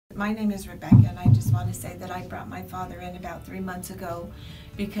My name is Rebecca, and I just want to say that I brought my father in about 3 months ago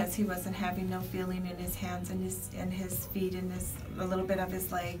because he wasn't having no feeling in his hands and his feet and a little bit of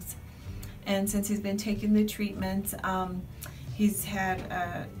his legs. And since he's been taking the treatment, he's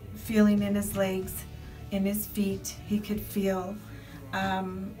had feeling in his legs, in his feet. He could feel,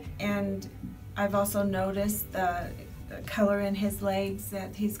 and I've also noticed the color in his legs,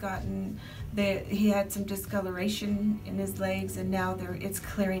 that he's gotten. He had some discoloration in his legs, and now it's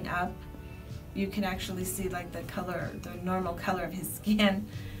clearing up. You can actually see like the color, the normal color of his skin,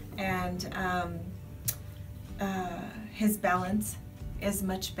 and his balance is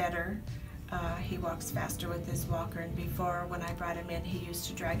much better. He walks faster with his walker, and before, when I brought him in, he used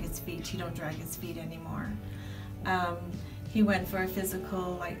to drag his feet. He don't drag his feet anymore. He went for a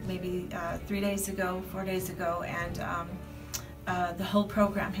physical like maybe 4 days ago, and the whole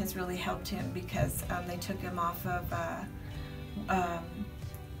program has really helped him because they took him off of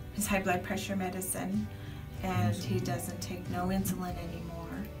his high blood pressure medicine, and he doesn't take no insulin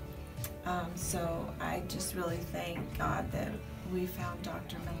anymore. So I just really thank God that we found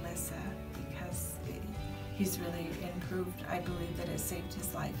Dr. Melissa, because he's really improved. I believe that it saved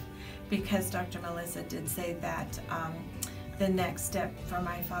his life, because Dr. Melissa did say that the next step for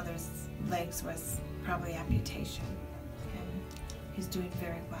my father's legs was probably amputation, and he's doing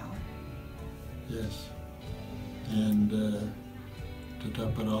very well. Yes, and to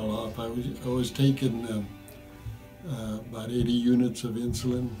top it all off, I was taking about 80 units of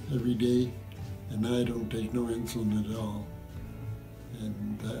insulin every day, and now I don't take no insulin at all.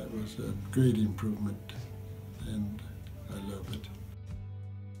 And that was a great improvement, and I love it.